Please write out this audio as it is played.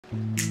I,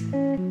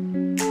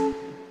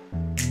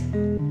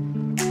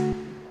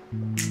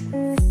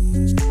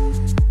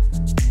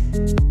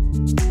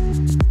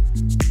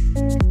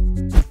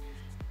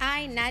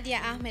 Nadia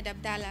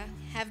Abdalla,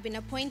 have been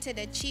appointed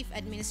a Chief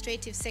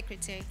Administrative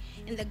Secretary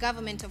in the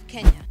Government of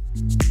Kenya.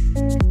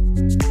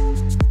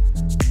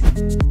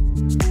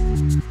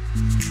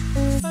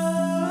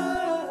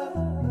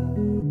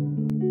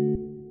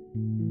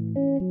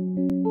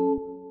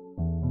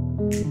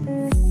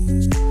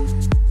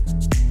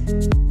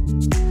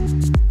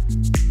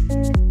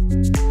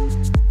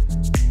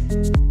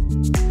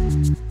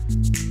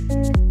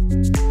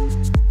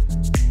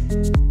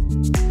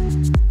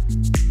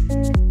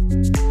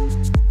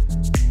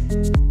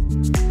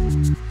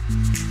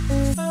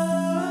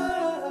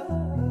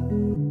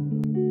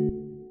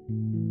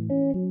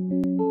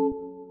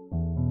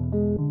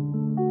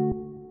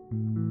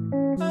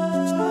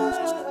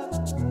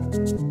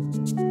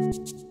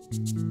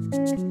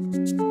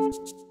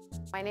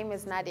 My name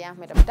is Nadia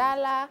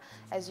Abdalla.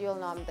 As you all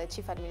know, I'm the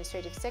Chief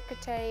Administrative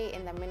Secretary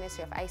in the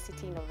Ministry of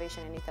ICT,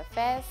 Innovation and Youth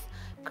Affairs.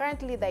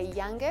 Currently the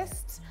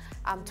youngest.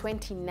 I'm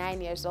 29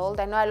 years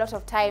old. I know a lot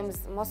of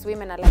times most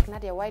women are like,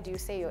 Nadia, why do you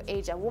say your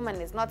age? A woman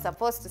is not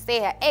supposed to say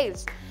her age.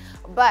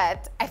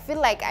 But I feel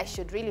like I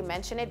should really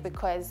mention it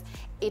because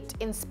it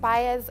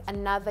inspires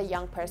another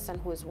young person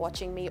who is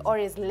watching me or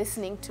is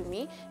listening to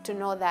me to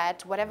know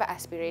that whatever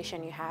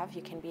aspiration you have,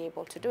 you can be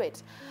able to do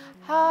it.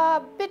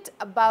 A bit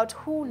about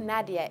who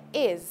Nadia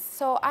is.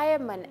 So I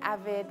am an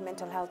avid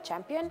mental health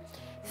champion,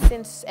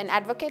 an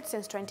advocate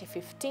since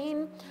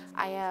 2015.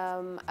 I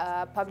am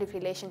a public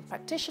relations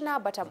practitioner,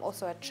 but I'm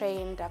also a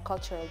trained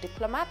cultural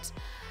diplomat.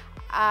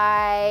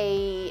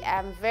 I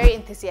am very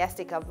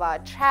enthusiastic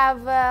about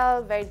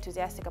travel, very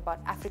enthusiastic about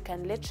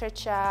African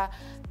literature,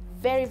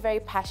 very, very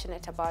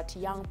passionate about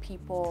young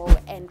people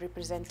and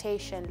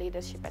representation,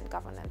 leadership and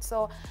governance.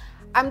 So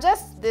I'm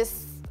just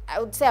this, I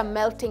would say, a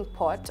melting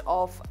pot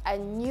of a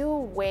new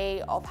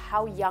way of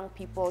how young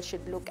people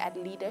should look at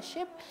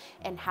leadership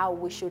and how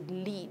we should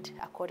lead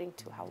according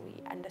to how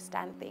we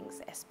understand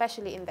things,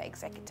 especially in the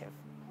executive.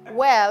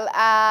 Well,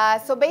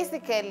 so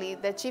basically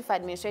the Chief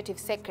Administrative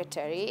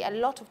Secretary, a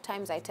lot of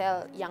times I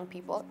tell young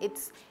people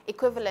it's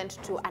equivalent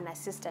to an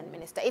assistant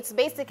minister. It's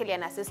basically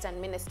an assistant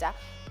minister,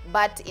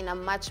 but in a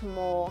much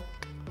more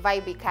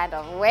vibey kind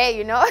of way,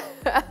 you know.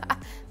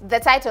 The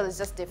title is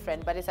just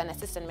different, but it's an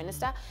assistant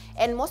minister.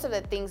 And most of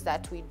the things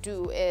that we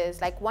do is,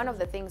 like, one of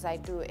the things I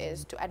do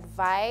is to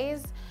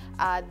advise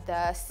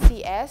the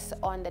CS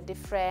on the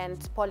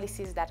different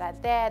policies that are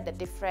there, the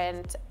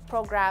different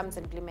programs,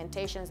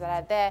 implementations that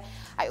are there.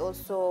 I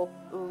also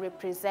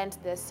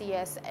represent the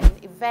CS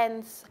in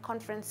events,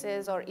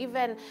 conferences, or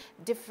even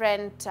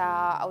different,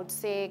 I would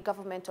say,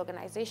 government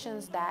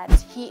organizations that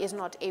he is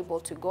not able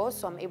to go,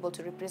 so I'm able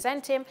to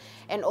represent him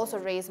and also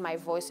raise my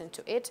voice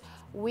into it.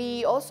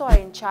 We also are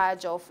in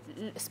charge of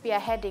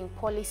spearheading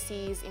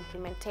policies,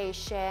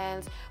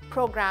 implementations,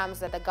 programs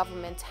that the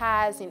government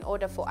has in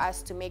order for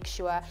us to make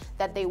sure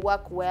that they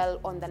work well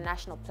on the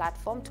national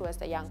platform towards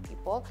the young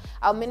people.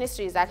 Our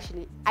ministry is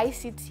actually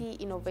ICT,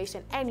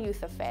 Innovation and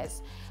Youth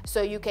Affairs.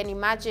 So you can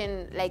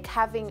imagine, like,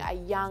 having a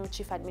young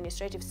Chief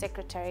Administrative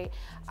Secretary,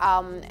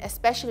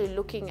 especially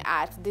looking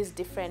at these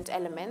different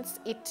elements,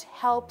 it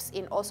helps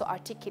in also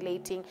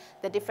articulating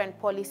the different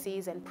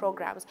policies and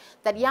programs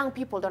that young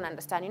people don't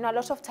understand. You know, a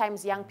lot of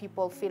times young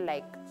people feel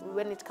like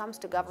when it comes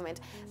to government,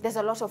 there's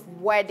a lot of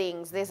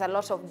wordings, there's a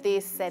lot of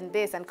this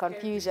and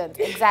confusion.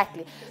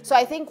 Exactly. So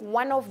I think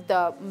one of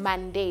the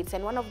mandates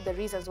and one of the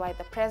reasons why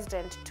the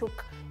president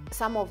took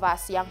some of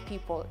us young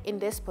people in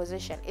this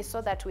position is so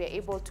that we are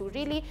able to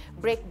really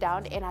break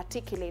down and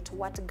articulate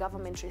what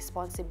government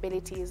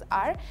responsibilities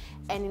are,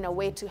 and in a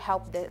way to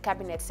help the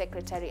cabinet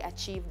secretary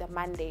achieve the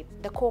mandate,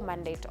 the core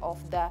mandate of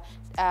the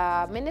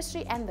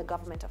ministry and the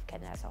government of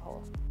Kenya as a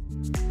whole.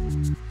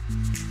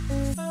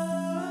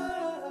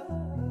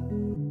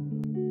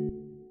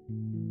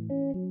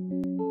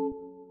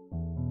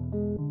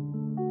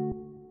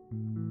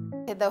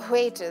 The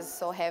weight is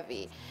so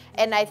heavy,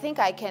 and I think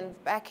I can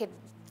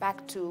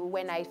back to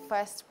when I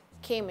first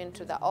came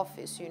into the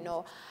office. You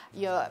know,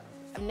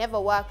 I've never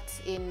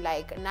worked in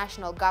like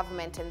national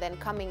government and then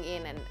coming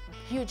in and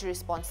huge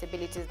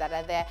responsibilities that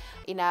are there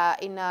in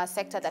a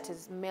sector that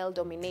is male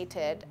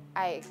dominated.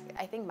 I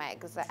think my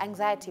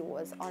anxiety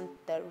was on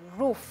the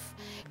roof,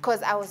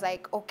 because I was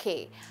like,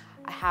 okay,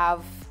 I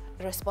have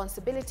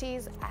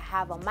responsibilities, I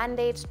have a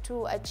mandate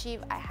to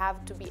achieve, I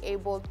have to be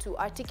able to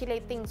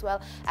articulate things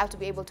well, I have to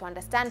be able to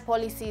understand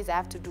policies, I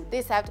have to do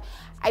this,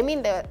 I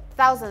mean, there are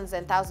thousands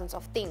and thousands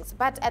of things.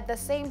 But at the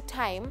same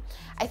time,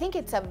 I think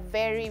it's a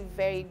very,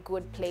 very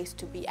good place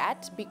to be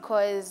at,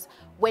 because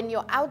when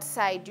you're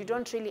outside, you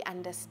don't really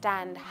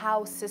understand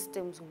how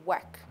systems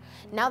work.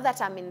 Now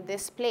that I'm in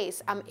this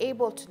place, I'm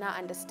able to now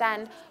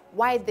understand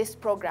why this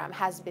program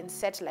has been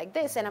set like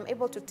this, and I'm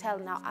able to tell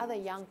now other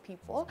young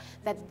people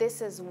that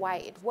this is why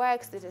it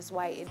works, this is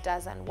why it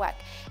doesn't work.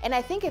 And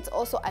I think it's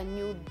also a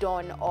new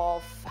dawn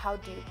of, how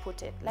do you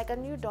put it, like a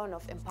new dawn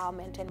of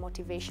empowerment and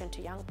motivation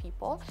to young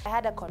people. I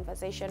had a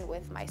conversation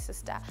with my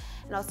sister,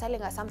 and I was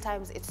telling her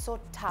sometimes it's so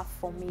tough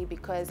for me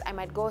because I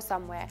might go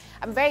somewhere.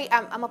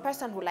 I'm a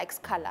person who likes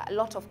color, a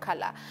lot of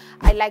color.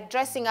 I like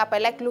dressing up, I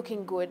like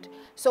looking good.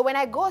 So when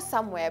I go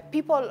somewhere,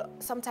 people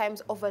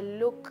sometimes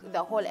overlook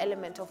the whole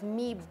element of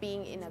me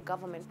being in a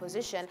government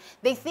position.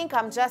 They think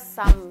I'm just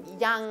some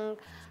young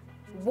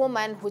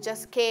woman who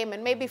just came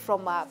and maybe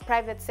from a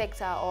private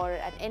sector or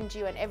an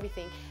NGO and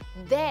everything.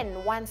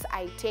 Then once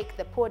I take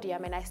the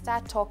podium and I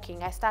start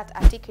talking, I start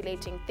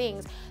articulating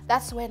things,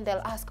 that's when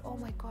they'll ask, oh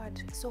my God,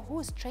 so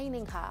who's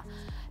training her?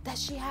 Does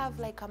she have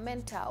like a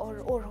mentor,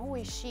 or who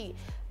is she?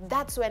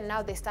 That's when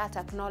now they start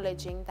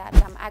acknowledging that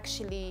I'm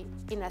actually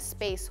in a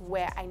space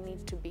where I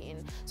need to be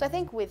in. So I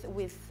think with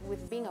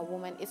being a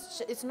woman,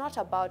 it's not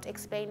about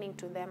explaining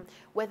to them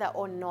whether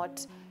or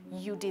not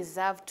you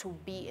deserve to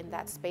be in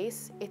that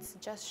space. It's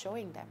just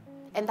showing them.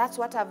 And that's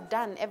what I've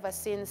done ever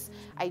since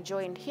I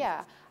joined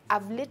here.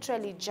 I've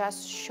literally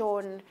just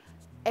shown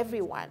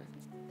everyone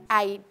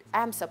I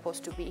am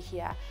supposed to be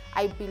here.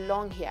 I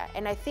belong here.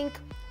 And I think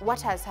what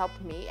has helped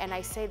me, and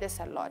I say this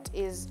a lot,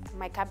 is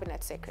my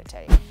cabinet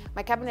secretary.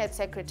 My cabinet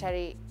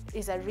secretary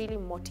is a really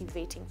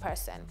motivating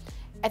person.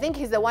 I think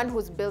he's the one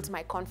who's built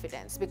my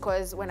confidence,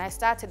 because when I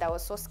started, I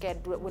was so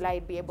scared, will I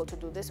be able to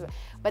do this?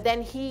 But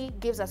then he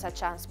gives us a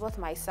chance, both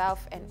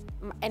myself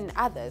and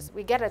others,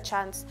 we get a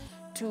chance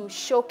to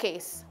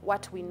showcase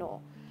what we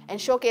know and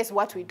showcase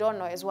what we don't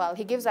know as well.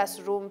 He gives us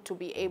room to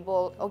be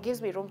able, or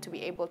gives me room to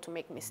be able to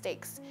make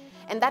mistakes.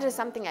 And that is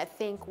something I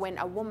think when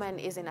a woman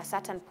is in a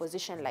certain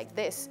position like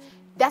this,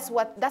 that's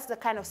the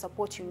kind of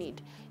support you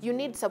need. You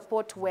need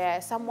support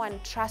where someone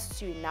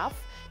trusts you enough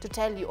to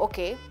tell you,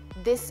 okay,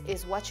 this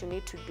is what you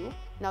need to do,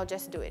 now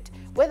just do it.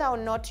 Whether or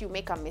not you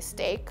make a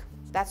mistake,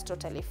 that's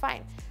totally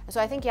fine. So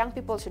I think young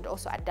people should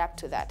also adapt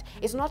to that.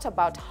 It's not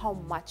about how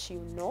much you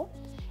know,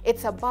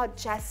 it's about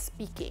just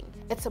speaking.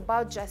 It's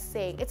about just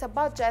saying. It's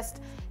about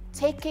just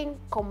taking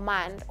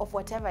command of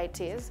whatever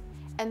it is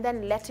and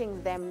then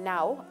letting them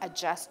now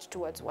adjust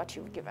towards what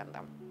you've given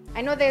them.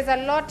 I know there's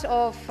a lot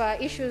of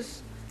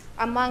issues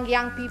among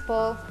young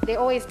people. They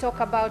always talk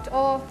about,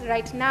 oh,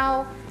 right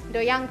now,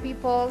 the young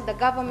people, the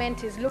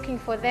government is looking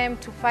for them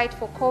to fight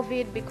for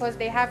COVID because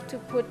they have to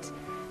put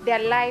their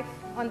life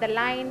on the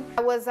line.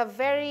 I was a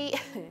very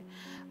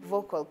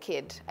vocal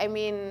kid. I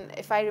mean,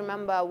 if I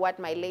remember what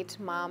my late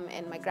mom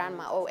and my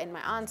grandma and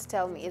my aunts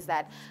tell me, is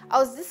that I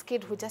was this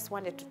kid who just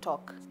wanted to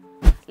talk.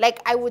 Like,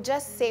 I would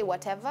just say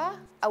whatever.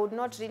 I would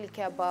not really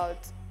care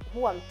about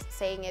who I'm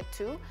saying it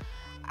to.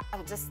 I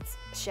would just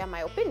share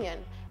my opinion.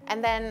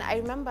 And then I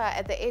remember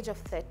at the age of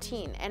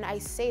 13, and I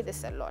say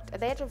this a lot, at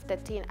the age of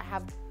 13, I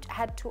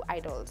had two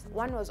idols.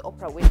 One was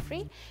Oprah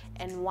Winfrey,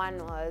 and one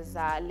was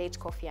late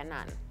Kofi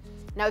Annan.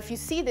 Now, if you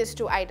see these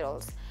two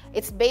idols,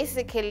 it's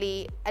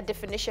basically a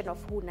definition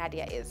of who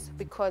Nadia is,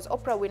 because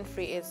Oprah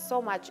Winfrey is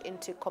so much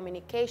into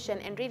communication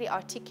and really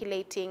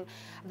articulating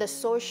the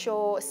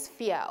social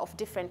sphere of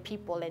different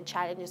people and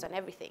challenges and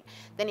everything.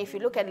 Then if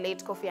you look at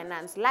late Kofi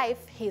Annan's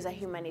life, he's a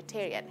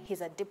humanitarian, he's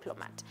a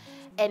diplomat,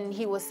 and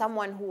he was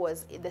someone who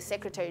was the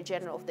Secretary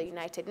General of the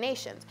United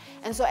Nations.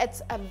 And so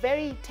at a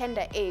very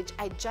tender age,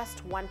 I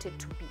just wanted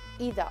to be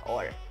either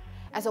or.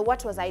 And so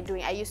what was I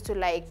doing? I used to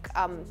like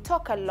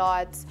talk a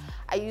lot.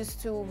 I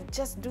used to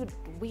just do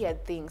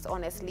weird things,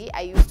 honestly.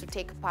 I used to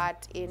take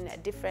part in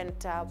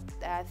different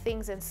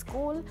things in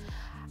school.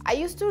 I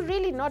used to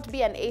really not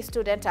be an A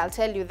student, I'll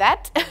tell you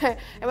that. I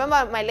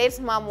remember my late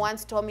mom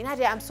once told me,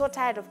 Nadia, I'm so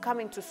tired of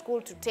coming to school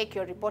to take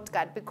your report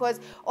card, because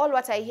all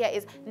what I hear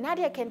is,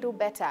 Nadia can do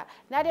better,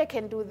 Nadia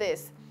can do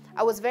this.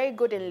 I was very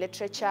good in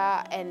literature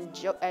and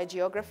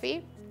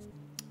geography.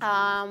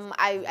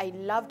 I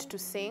loved to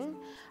sing.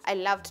 I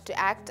loved to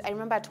act. I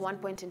remember at one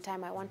point in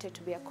time I wanted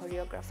to be a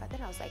choreographer. Then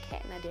I was like, hey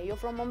Nadia, you're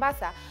from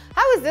Mombasa.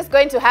 How is this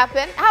going to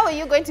happen? How are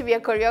you going to be a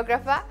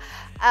choreographer?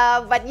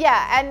 But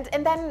yeah,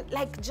 and then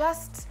like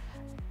just,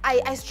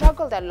 I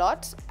struggled a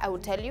lot, I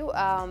would tell you,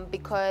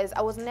 because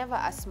I was never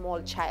a small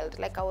child.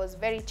 Like, I was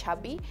very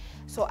chubby.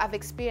 So I've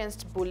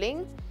experienced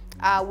bullying,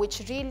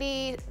 which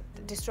really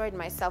destroyed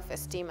my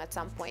self-esteem at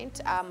some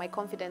point. My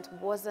confidence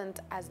wasn't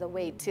as the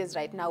way it is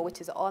right now, which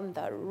is on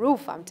the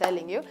roof, I'm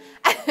telling you.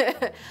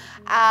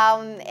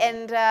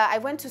 I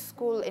went to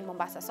school in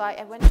Mombasa. So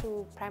I went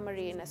to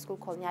primary in a school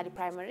called Nyali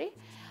Primary.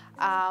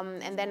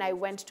 And then I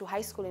went to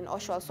high school in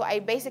Oshawa. So I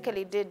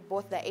basically did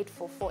both the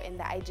 844 and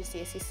the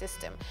IGCSE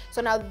system.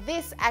 So now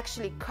this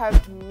actually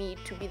curved me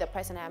to be the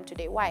person I am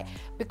today. Why?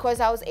 Because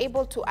I was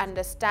able to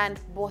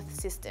understand both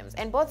systems,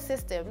 and both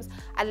systems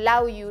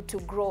allow you to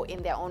grow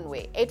in their own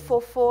way.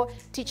 844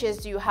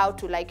 teaches you how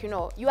to, like, you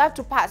know, you have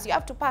to pass, you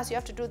have to pass, you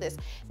have to do this.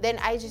 Then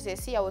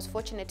IGCSE, I was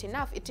fortunate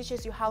enough, it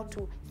teaches you how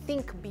to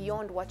think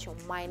beyond what your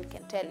mind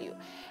can tell you.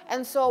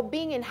 And so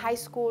being in high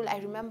school, I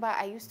remember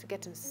I used to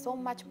get in so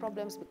much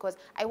problems because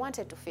I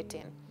wanted to fit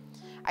in.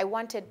 I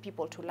wanted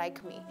people to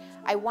like me.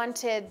 I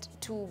wanted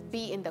to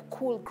be in the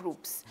cool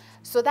groups.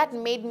 So that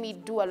made me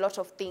do a lot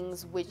of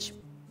things which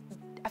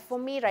for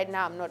me right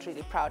now I'm not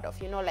really proud of,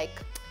 you know,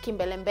 like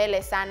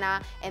kimbelembele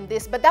sana and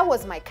this, but that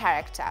was my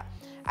character.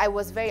 I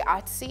was very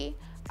artsy.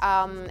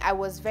 I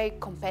was very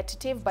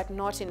competitive, but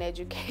not in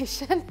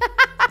education.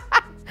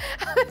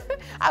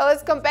 I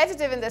was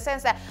competitive in the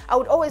sense that I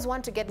would always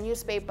want to get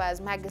newspapers,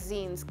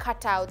 magazines,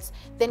 cutouts,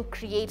 then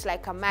create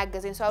like a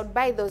magazine. So I would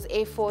buy those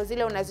A4,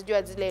 zile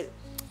unazijua zile,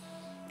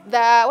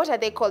 what are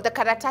they called? The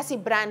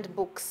karatasi brand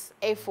books,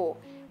 A4.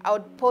 I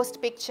would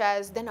post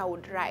pictures, then I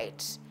would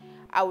write.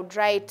 I would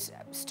write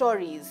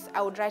stories.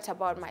 I would write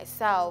about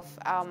myself.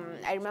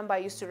 I remember I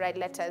used to write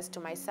letters to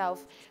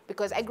myself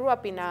because I grew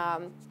up in a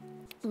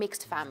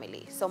mixed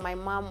family. So my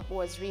mom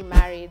was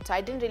remarried, so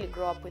I didn't really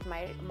grow up with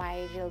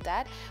my real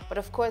dad, but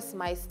of course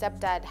my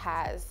stepdad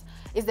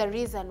is the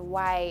reason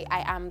why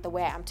I am the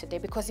way I am today,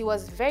 because he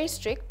was very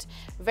strict,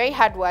 very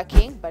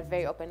hardworking, but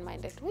very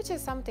open-minded, which is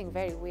something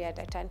very weird.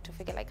 I tend to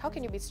figure, like, how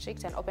can you be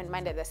strict and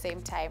open-minded at the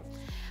same time?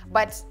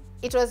 But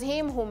it was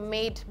him who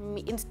made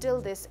me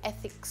instill this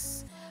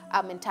ethics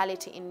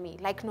mentality in me.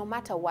 Like, no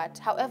matter what,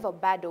 however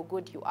bad or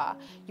good you are,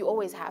 you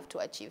always have to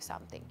achieve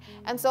something.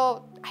 And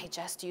so I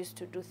just used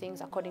to do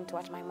things according to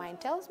what my mind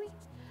tells me.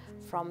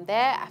 From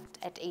there,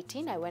 at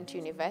 18, I went to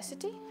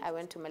university. I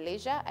went to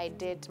Malaysia. I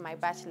did my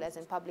bachelor's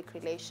in public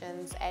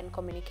relations and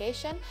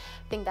communication.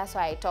 I think that's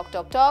why I talk.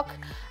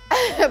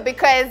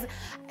 Because,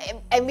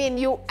 I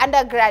mean,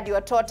 undergrad, you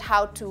are taught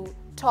how to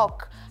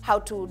talk, how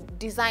to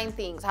design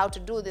things, how to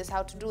do this,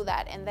 how to do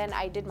that. And then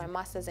I did my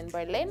master's in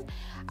Berlin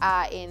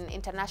in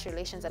international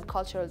relations and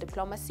cultural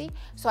diplomacy.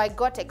 So I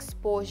got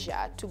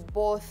exposure to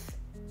both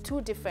two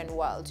different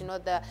worlds, you know,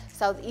 the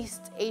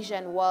Southeast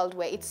Asian world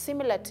where it's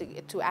similar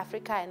to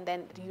Africa, and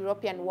then the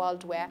European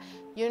world where,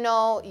 you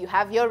know, you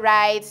have your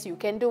rights, you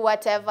can do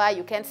whatever,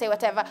 you can say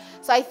whatever.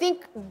 So I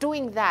think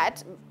doing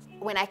that,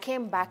 when I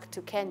came back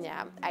to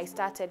Kenya, I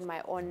started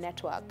my own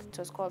network. It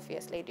was called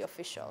Fierce Lady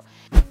Official.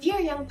 If you're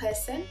a young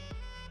person,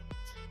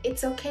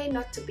 it's okay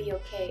not to be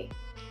okay.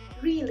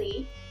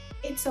 Really,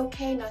 it's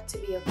okay not to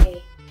be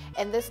okay.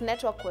 And this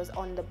network was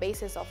on the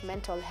basis of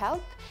mental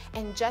health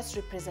and just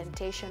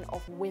representation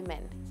of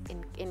women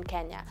in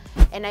Kenya.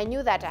 And I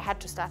knew that I had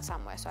to start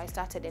somewhere, so I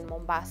started in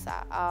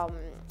Mombasa.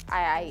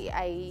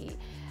 I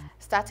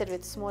started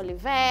with small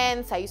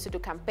events. I used to do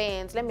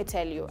campaigns. Let me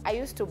tell you, I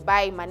used to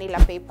buy Manila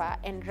paper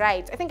and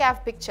write. I think I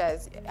have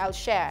pictures I'll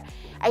share.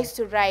 I used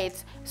to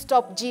write,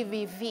 stop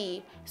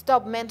GVV,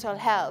 stop mental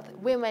health,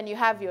 women, you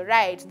have your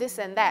rights, this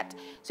and that.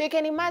 So you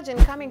can imagine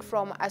coming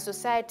from a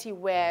society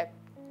where,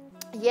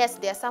 yes,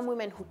 there are some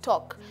women who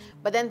talk,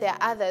 but then there are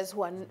others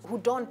who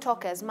don't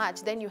talk as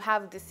much. Then you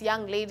have this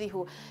young lady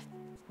who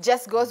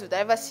just goes with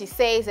whatever she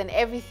says and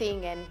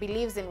everything and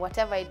believes in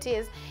whatever it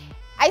is.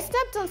 I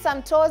stepped on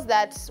some toes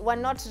that were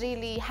not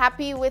really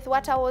happy with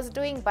what I was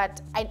doing,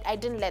 but I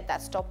didn't let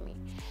that stop me.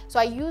 So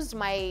I used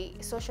my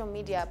social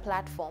media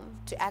platform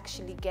to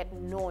actually get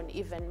known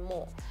even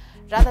more.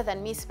 Rather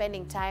than me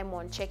spending time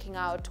on checking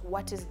out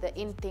what is the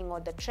in thing or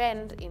the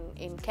trend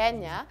in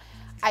Kenya,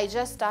 I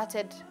just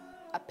started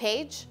a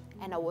page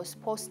and I was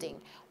posting,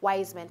 why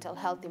is mental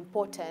health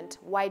important?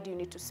 Why do you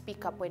need to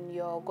speak up when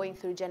you're going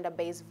through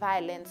gender-based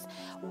violence?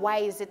 Why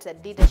is it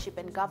that leadership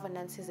and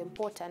governance is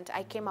important?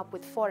 I came up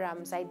with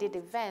forums, I did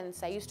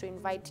events, I used to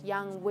invite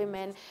young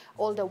women,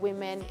 older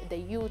women, the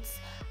youths.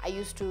 I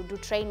used to do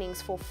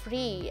trainings for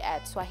free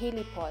at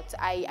Swahili Pot.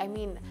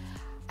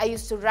 I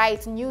used to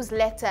write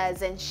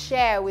newsletters and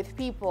share with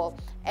people,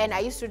 and I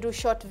used to do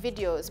short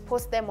videos,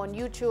 post them on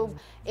YouTube,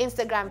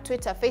 Instagram,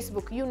 Twitter,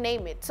 Facebook, you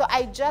name it. So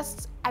I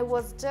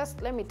was just,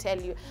 let me tell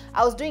you,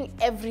 I was doing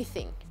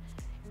everything,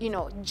 you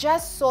know,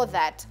 just so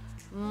that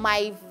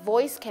my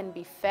voice can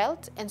be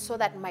felt and so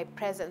that my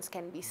presence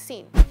can be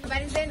seen.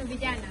 Habari zenu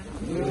vijana.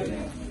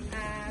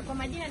 Kwa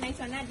majina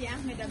naitwa Nadia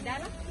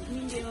Abdalla.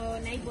 Mimi ndio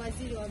naibu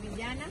waziri wa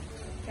vijana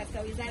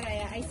katika Wizara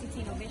ya ICT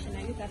Innovation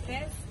and Youth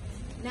Affairs.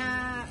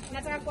 Na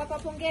nataka kuwapa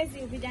pongezi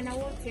vijana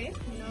wote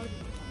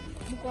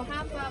mko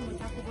hapa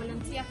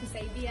mtakuvolunteer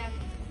kusaidia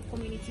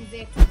community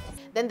zetu.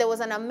 Then there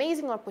was an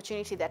amazing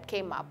opportunity that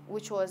came up,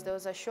 which was there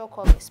was a show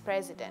called Miss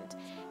President.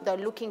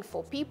 They're looking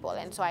for people,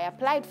 and so I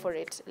applied for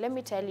it. Let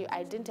me tell you,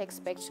 I didn't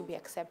expect to be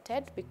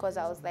accepted because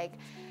I was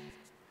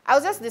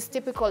just this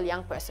typical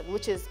young person,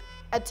 which is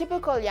a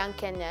typical young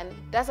Kenyan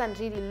doesn't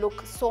really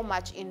look so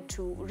much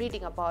into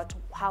reading about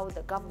how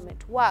the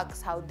government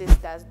works, how this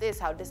does this,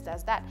 how this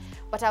does that.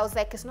 But I was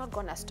like, it's not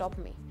gonna stop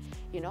me.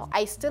 You know,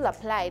 I still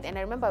applied, and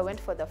I remember I went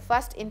for the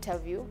first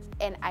interview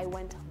and I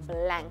went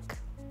blank.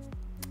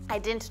 I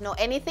didn't know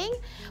anything,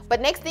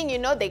 but next thing you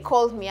know, they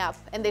called me up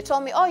and they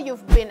told me, oh,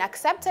 you've been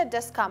accepted,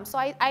 just come. So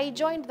I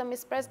joined the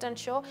Miss President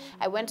show.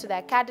 I went to the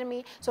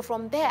academy. So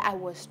from there, I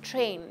was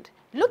trained.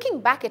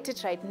 Looking back at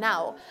it right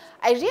now,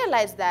 I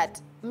realized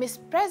that Miss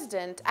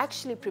President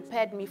actually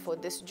prepared me for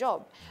this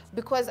job,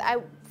 because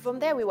from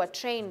there we were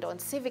trained on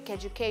civic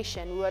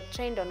education, we were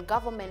trained on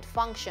government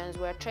functions,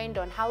 we were trained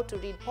on how to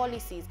read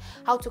policies,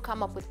 how to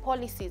come up with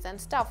policies and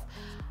stuff.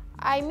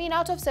 I mean,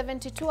 out of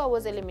 72, I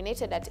was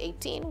eliminated at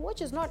 18,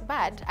 which is not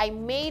bad. I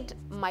made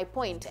my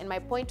point, and my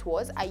point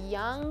was a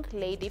young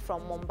lady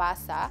from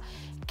Mombasa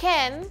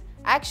can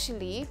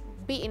actually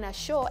be in a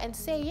show and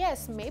say,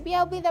 yes, maybe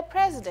I'll be the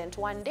president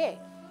one day.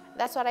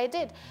 That's what I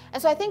did.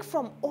 And so I think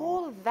from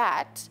all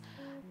that,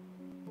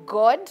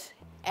 God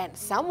and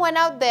someone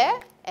out there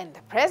and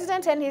the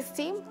president and his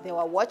team, they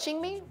were watching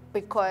me,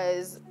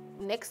 because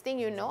next thing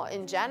you know,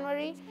 in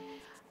January,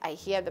 I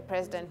hear the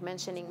president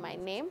mentioning my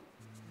name.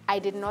 I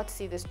did not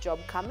see this job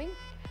coming.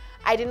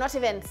 I did not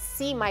even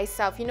see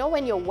myself. You know,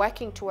 when you're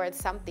working towards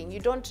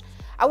something,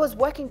 I was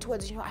working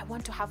towards, I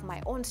want to have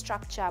my own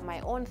structure,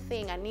 my own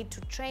thing. I need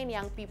to train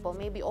young people,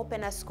 maybe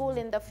open a school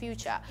in the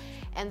future.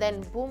 And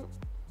then boom,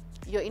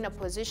 you're in a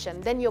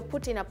position. Then you're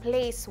put in a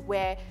place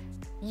where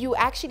you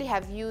actually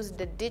have used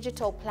the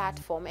digital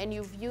platform and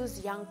you've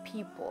used young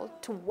people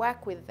to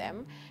work with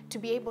them to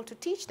be able to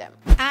teach them.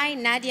 I,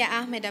 Nadia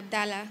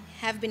Abdalla,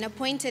 have been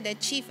appointed a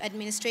Chief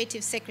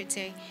Administrative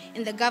Secretary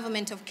in the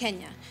Government of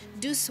Kenya.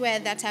 Do swear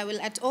that I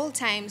will at all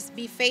times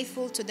be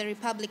faithful to the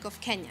Republic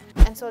of Kenya.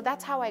 And so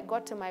that's how I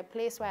got to my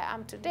place where I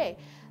am today.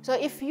 So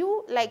if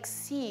you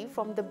see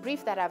from the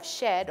brief that I've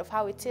shared of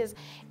how it is,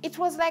 it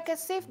was like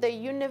as if the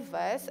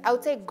universe, I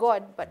would say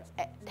God, but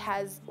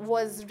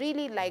was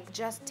really like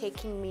just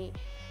taking me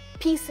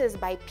pieces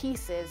by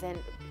pieces and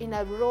in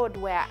a road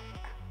where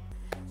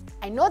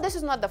I know this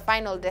is not the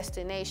final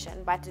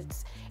destination, but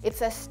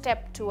it's a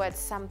step towards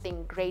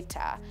something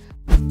greater.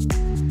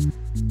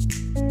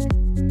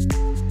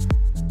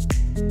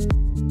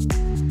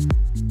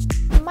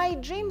 My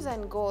dreams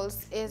and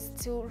goals is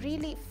to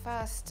really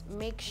first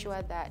make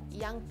sure that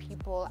young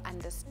people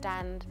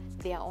understand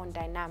their own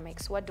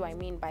dynamics. What do I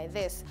mean by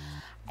this?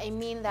 I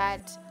mean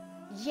that,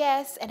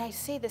 yes, and I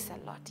say this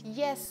a lot,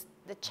 yes,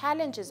 the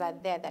challenges are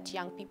there that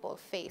young people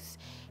face.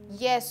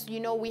 Yes,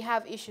 we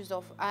have issues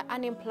of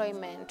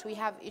unemployment, we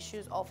have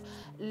issues of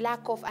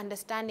lack of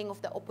understanding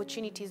of the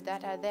opportunities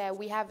that are there,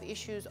 we have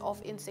issues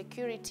of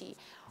insecurity.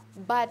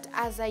 But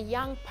as a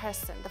young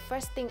person, the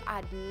first thing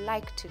I'd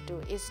like to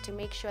do is to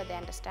make sure they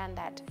understand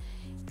that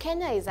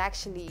Kenya is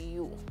actually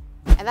you.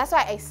 And that's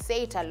why I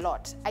say it a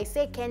lot. I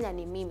say Kenya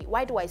ni mimi.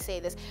 Why do I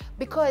say this?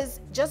 Because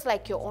just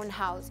like your own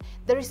house,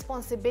 the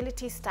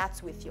responsibility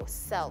starts with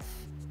yourself.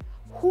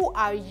 Who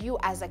are you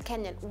as a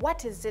Kenyan?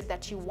 What is it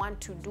that you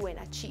want to do and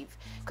achieve?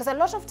 Because a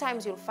lot of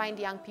times you'll find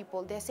young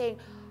people, they're saying,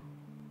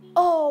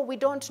 oh, we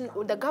don't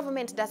know, the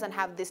government doesn't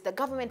have this, the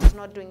government is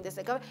not doing this.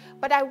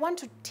 But I want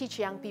to teach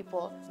young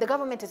people, the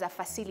government is a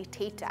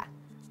facilitator,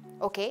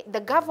 okay?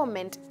 The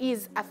government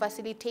is a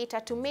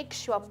facilitator to make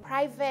sure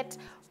private,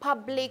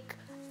 public,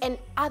 and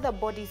other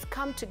bodies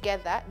come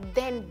together,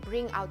 then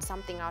bring out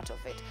something out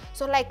of it.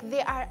 So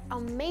there are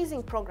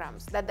amazing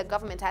programs that the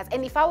government has.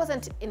 And if I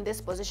wasn't in this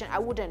position, I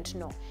wouldn't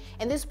know.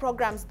 And these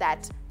programs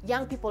that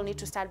young people need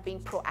to start being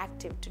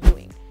proactive to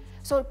doing.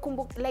 So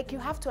you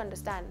have to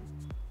understand,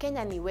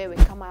 Kenya ni wewe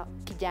kama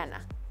kijana.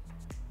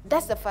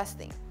 That's the first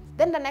thing.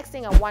 Then the next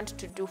thing I want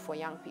to do for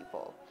young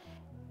people,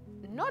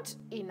 not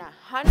in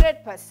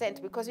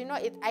 100%, because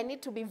I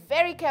need to be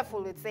very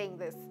careful with saying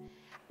this.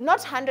 Not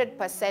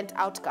 100%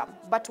 outcome,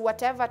 but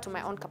whatever to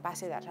my own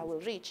capacity that I will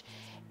reach,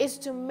 is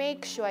to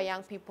make sure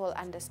young people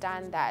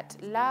understand that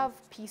love,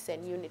 peace,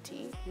 and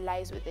unity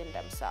lies within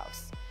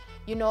themselves.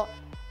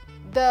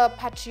 The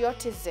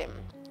patriotism,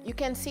 you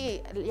can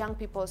see young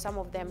people, some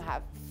of them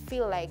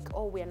feel like,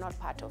 oh, we are not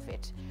part of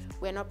it.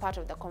 We are not part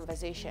of the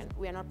conversation.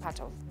 We are not part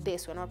of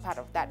this. We're not part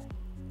of that.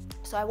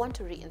 So I want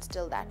to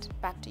reinstill that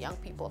back to young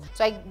people.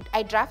 So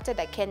I drafted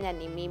a Kenya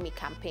ni Mimi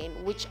campaign,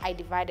 which I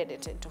divided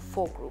it into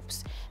 4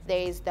 groups. There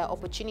is the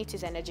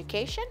opportunities and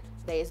education,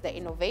 there is the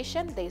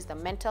innovation, there is the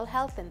mental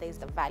health, and there is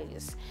the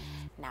values.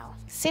 Now,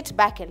 sit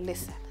back and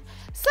listen.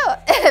 So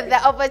the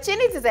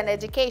opportunities and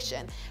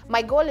education,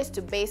 my goal is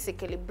to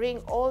basically bring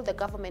all the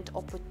government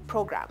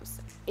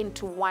programs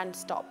into one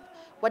stop.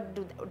 What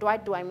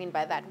do I mean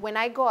by that? When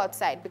I go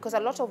outside, because a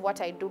lot of what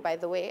I do, by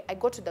the way, I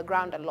go to the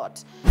ground a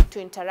lot to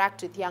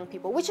interact with young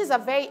people, which is a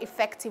very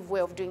effective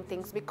way of doing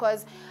things,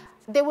 because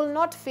they will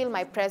not feel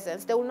my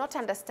presence. They will not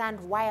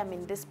understand why I'm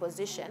in this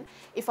position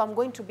if I'm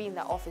going to be in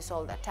the office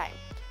all the time.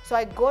 So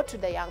I go to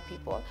the young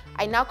people.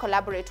 I now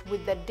collaborate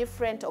with the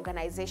different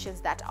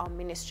organizations that our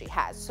ministry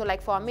has. So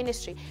for our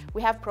ministry,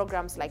 we have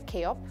programs like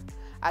KOP,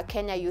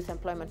 Kenya Youth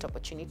Employment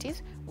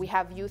Opportunities, we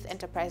have Youth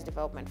Enterprise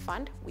Development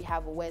Fund, we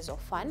have Uwezo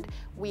Fund,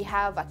 we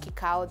have a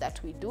Kikao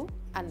that we do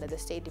under the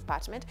State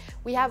Department,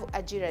 we have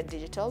Ajira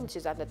Digital, which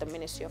is under the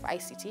Ministry of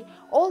ICT.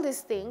 All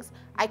these things,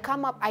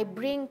 I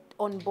bring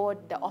on board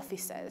the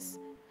officers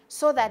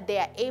so that they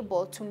are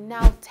able to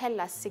now tell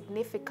us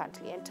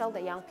significantly and tell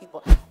the young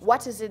people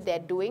what is it they're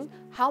doing,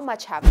 how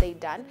much have they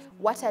done,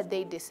 what are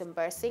they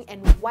disbursing,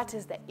 and what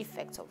is the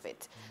effect of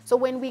it. So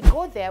when we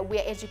go there,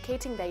 we're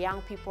educating the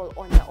young people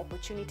on the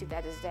opportunity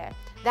that is there.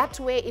 That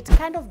way, it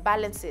kind of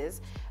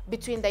balances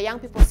between the young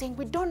people saying,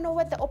 we don't know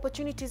what the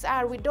opportunities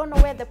are, we don't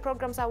know where the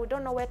programs are, we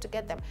don't know where to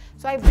get them.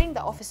 So I bring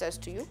the officers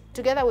to you,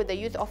 together with the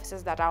youth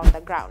officers that are on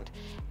the ground,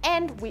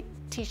 and we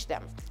teach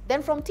them.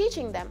 Then from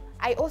teaching them,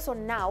 I also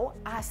now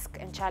ask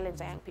and challenge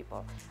the young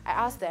people. I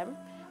ask them,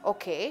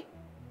 okay,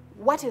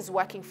 what is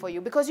working for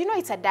you? Because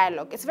it's a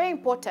dialogue. It's very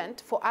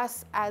important for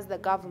us as the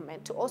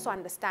government to also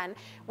understand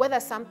whether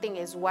something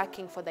is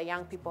working for the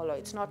young people or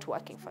it's not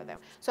working for them.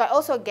 So I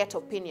also get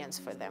opinions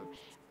for them.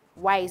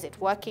 Why is it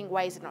working?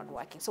 Why is it not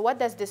working? So what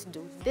does this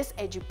do? This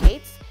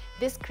educates,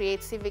 this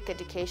creates civic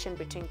education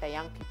between the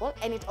young people,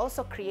 and it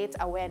also creates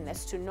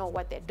awareness to know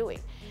what they're doing.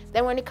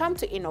 Then when it comes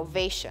to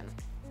innovation,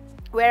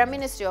 we're a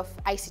Ministry of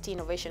ICT,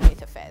 Innovation and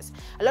Youth Affairs.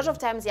 A lot of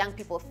times young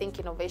people think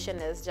innovation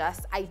is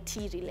just IT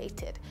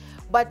related,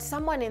 but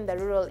someone in the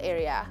rural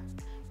area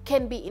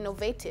can be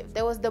innovative.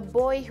 There was the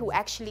boy who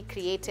actually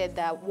created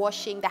the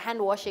hand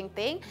washing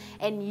thing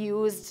and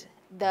used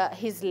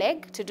his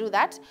leg to do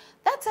that.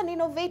 That's an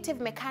innovative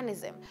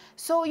mechanism.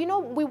 So,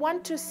 we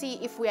want to see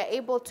if we are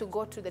able to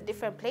go to the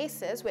different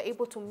places, we're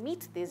able to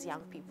meet these young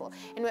people,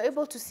 and we're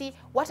able to see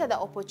what are the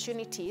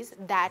opportunities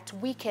that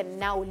we can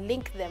now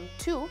link them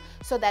to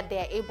so that they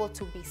are able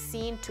to be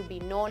seen, to be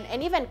known,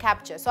 and even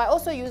captured. So I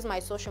also use my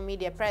social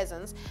media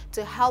presence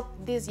to help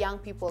these young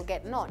people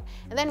get known.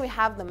 And then we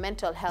have the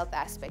mental health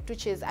aspect,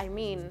 which is, I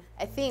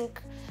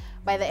think,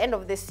 by the end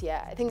of this year,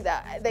 I think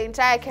the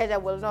entire Kenya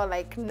will know,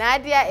 like,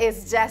 Nadia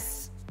is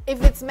just,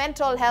 if it's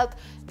mental health,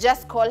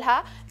 just call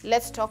her,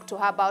 let's talk to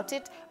her about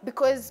it.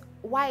 Because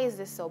why is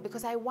this so?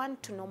 Because I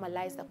want to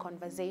normalize the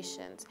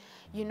conversations.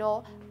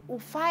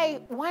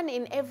 1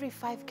 in every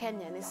 5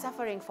 Kenyan is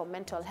suffering from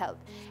mental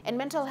health. And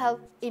mental health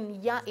in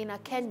a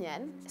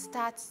Kenyan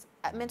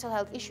mental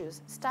health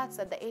issues starts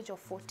at the age of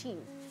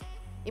 14.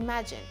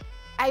 Imagine,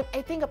 I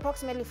think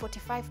approximately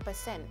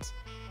 45%.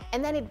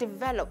 And then it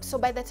develops. So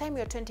by the time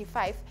you're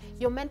 25,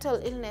 your mental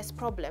illness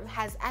problem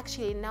has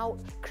actually now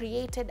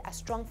created a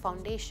strong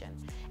foundation.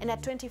 And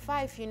at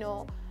 25,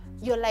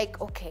 you're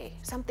like, okay,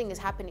 something is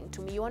happening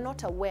to me. You are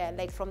not aware,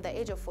 like from the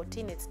age of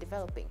 14, it's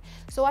developing.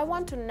 So I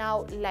want to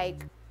now,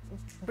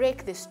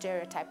 break this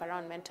stereotype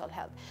around mental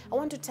health. I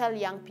want to tell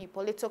young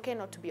people it's okay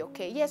not to be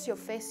okay. Yes, you're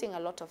facing a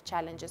lot of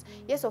challenges.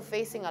 Yes, you're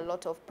facing a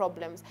lot of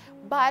problems.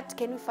 But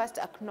can you first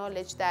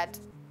acknowledge that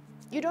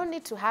you don't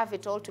need to have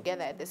it all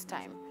together at this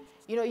time?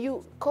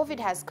 COVID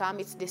has come,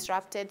 it's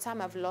disrupted, some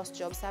have lost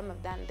jobs, some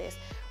have done this,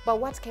 but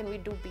what can we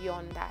do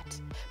beyond that?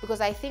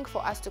 Because I think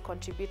for us to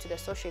contribute to the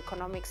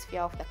socio-economic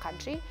sphere of the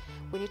country,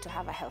 we need to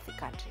have a healthy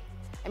country.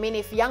 I mean,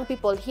 if young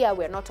people here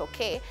we're not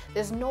okay,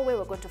 there's no way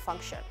we're going to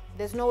function.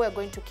 There's no way we're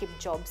going to keep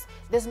jobs.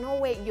 There's no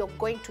way you're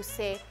going to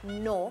say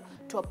no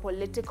to a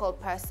political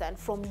person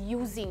from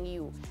using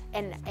you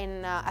and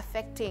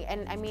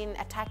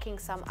attacking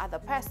some other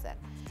person.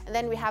 And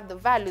then we have the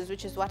values,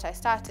 which is what I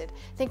started.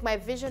 I think my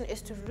vision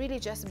is to really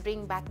just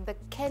bring back the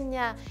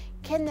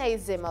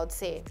Kenyaism, I would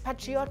say,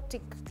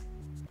 patriotic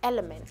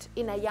element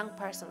in a young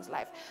person's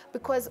life,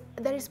 because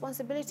the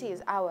responsibility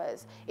is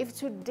ours. If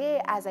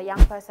today as a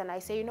young person I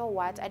say, you know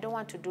what, I don't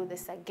want to do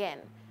this again,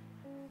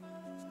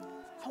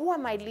 who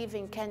am I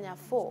leaving Kenya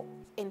for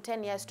in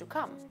 10 years to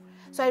come?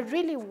 So I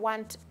really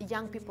want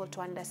young people to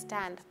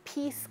understand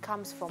peace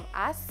comes from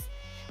us.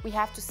 We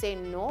have to say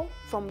no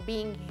from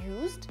being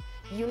used.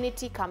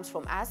 Unity comes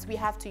from us. We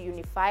have to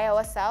unify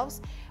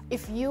ourselves.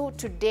 If you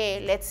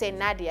today, let's say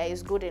Nadia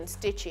is good in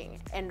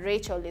stitching and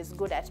Rachel is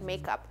good at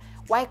makeup,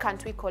 why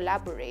can't we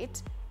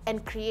collaborate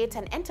and create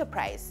an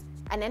enterprise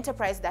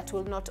that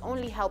will not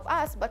only help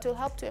us, but will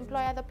help to employ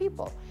other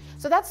people?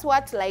 So that's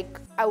what,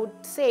 I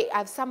would say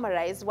I've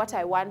summarized what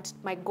I want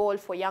my goal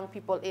for young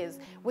people is,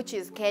 which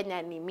is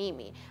Kenya ni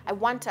mimi. I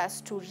want us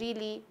to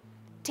really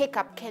take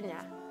up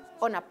Kenya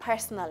on a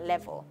personal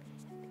level.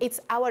 It's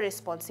our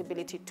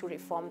responsibility to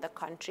reform the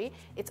country.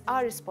 It's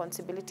our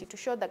responsibility to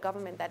show the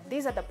government that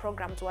these are the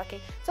programs working,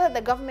 so that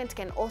the government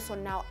can also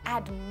now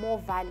add more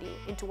value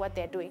into what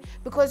they're doing.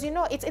 Because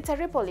it's a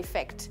ripple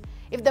effect.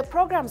 If the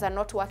programs are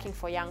not working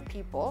for young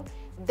people,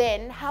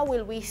 then how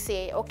will we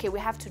say, okay, we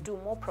have to do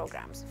more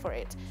programs for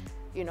it?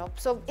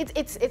 So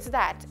it's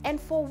that. And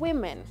for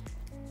women,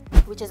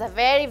 which is a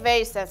very,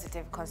 very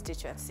sensitive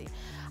constituency,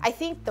 I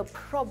think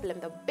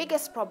the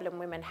biggest problem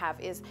women have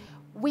is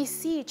we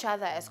see each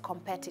other as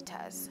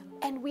competitors,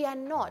 and we are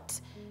not.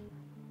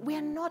 We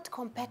are not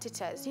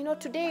competitors. You know,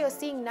 today you're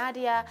seeing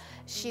Nadia,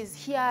 she's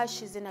here,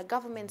 she's in a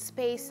government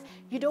space.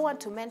 You don't want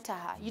to mentor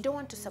her. You don't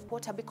want to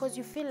support her because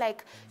you feel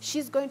like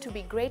she's going to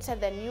be greater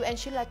than you and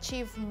she'll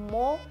achieve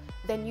more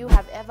than you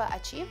have ever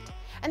achieved.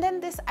 And then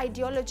this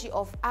ideology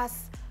of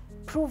us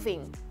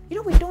proving, you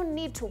know, we don't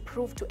need to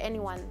prove to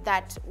anyone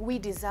that we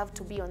deserve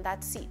to be on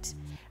that seat.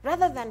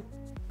 Rather than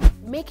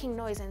making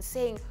noise and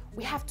saying,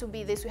 we have to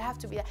be this, we have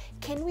to be that,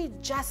 can we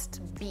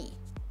just be?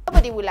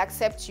 Nobody will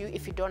accept you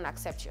if you don't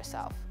accept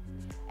yourself.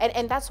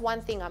 And that's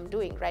one thing I'm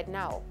doing right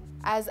now.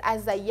 As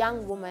a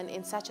young woman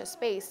in such a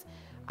space,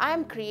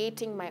 I'm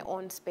creating my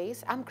own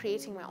space. I'm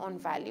creating my own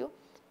value.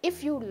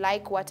 If you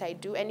like what I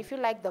do and if you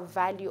like the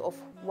value of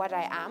what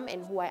I am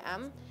and who I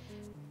am,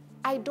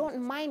 I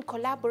don't mind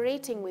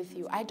collaborating with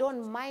you. I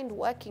don't mind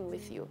working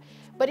with you.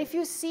 But if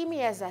you see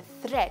me as a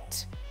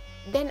threat,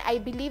 then I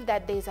believe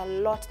that there's a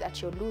lot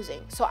that you're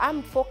losing. So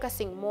I'm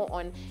focusing more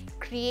on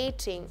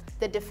creating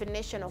the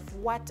definition of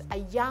what a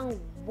young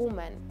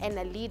woman and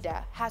a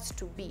leader has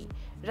to be,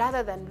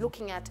 rather than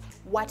looking at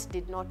what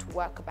did not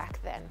work back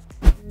then.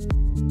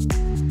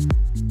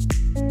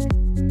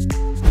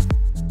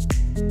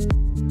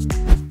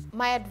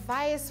 My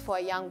advice for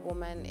a young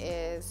woman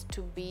is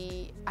to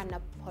be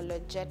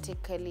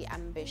unapologetically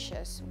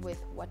ambitious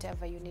with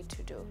whatever you need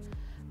to do.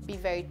 Be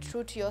very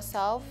true to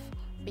yourself,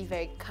 be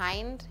very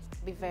kind,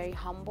 be very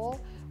humble,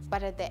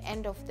 but at the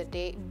end of the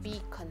day, be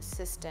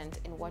consistent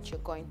in what you're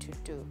going to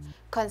do.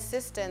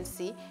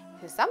 Consistency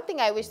is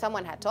something I wish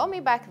someone had told me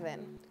back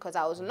then, because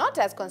I was not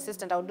as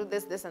consistent. I would do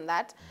this, this, and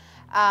that.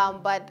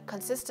 But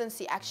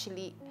consistency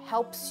actually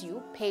helps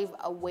you pave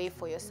a way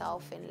for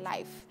yourself in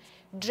life.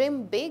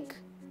 Dream big,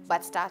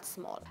 but start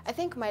small. I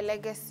think my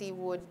legacy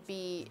would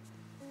be,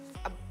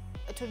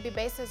 it would be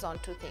based on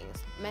two things: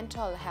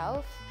 mental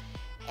health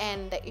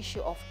and the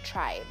issue of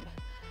tribe.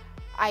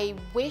 I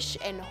wish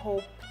and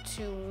hope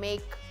to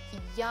make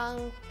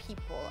young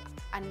people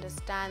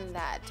understand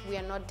that we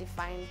are not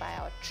defined by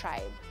our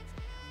tribe.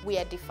 We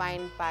are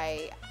defined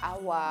by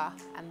our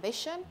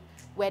ambition,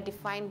 we are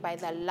defined by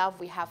the love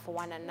we have for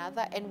one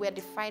another, and we are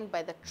defined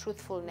by the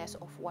truthfulness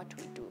of what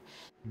we do.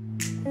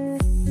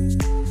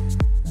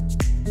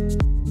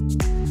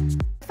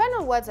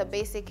 Final words are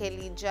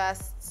basically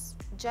just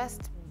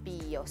be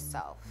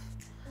yourself.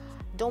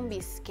 Don't be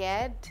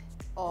scared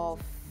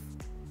of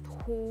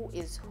who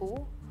is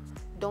who.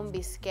 Don't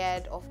be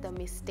scared of the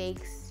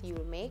mistakes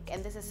you'll make.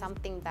 And this is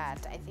something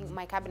that I think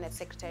my cabinet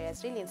secretary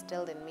has really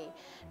instilled in me.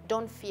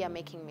 Don't fear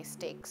making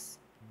mistakes.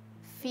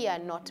 Fear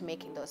not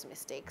making those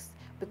mistakes,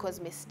 because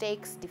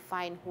mistakes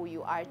define who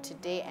you are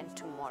today and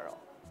tomorrow.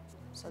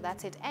 So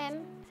that's it.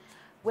 And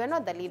we're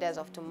not the leaders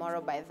of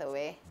tomorrow, by the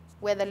way.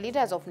 We're the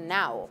leaders of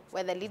now.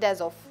 We're the leaders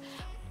of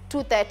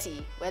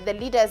 2:30. We're the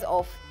leaders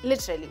of,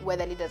 literally, we're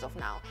the leaders of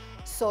now.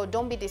 So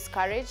don't be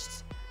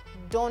discouraged.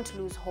 Don't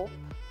lose hope.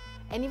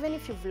 And even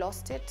if you've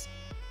lost it,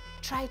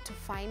 try to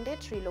find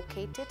it,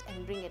 relocate it,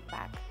 and bring it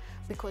back,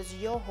 because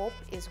your hope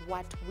is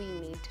what we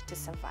need to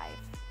survive.